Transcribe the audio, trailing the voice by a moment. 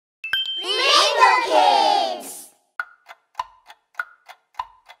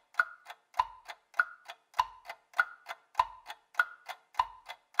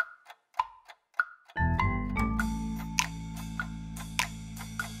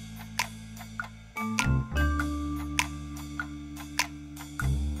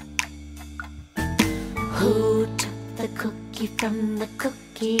cookie from the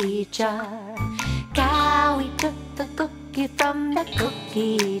cookie jar. Cowy took the cookie from the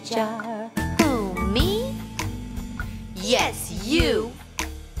cookie jar. Who, me? Yes, you.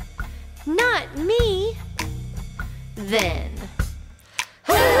 Not me. Then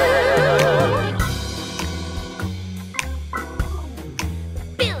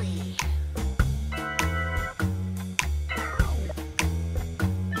Billy.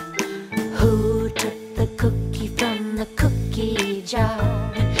 Who took the cookie from the cookie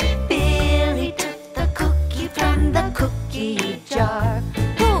jar? Billy took the cookie from the cookie jar.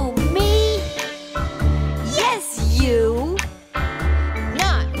 Who, me? Yes, you.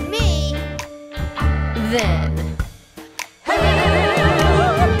 Not me. Then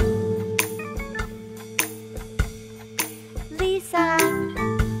Lisa.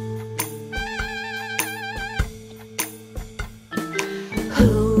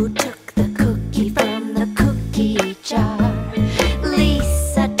 Who took the cookie from the cookie jar?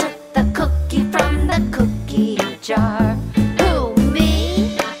 Lisa took the cookie from the cookie jar. Who,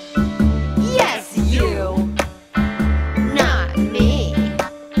 me? Yes, you. Not me.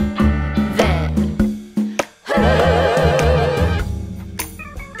 Then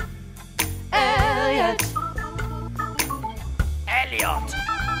Elliot. Elliot.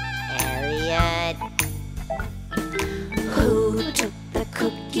 Elliot. Who took the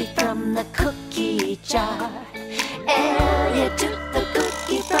cookie from the cookie jar? Elliot took the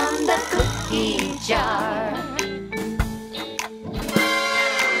cookie from the cookie jar.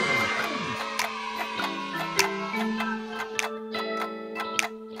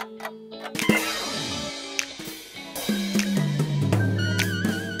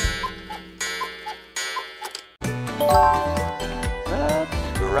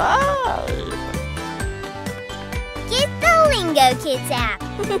 That's right. Get the Lingokids app.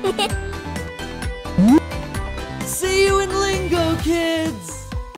 See you in Lingokids!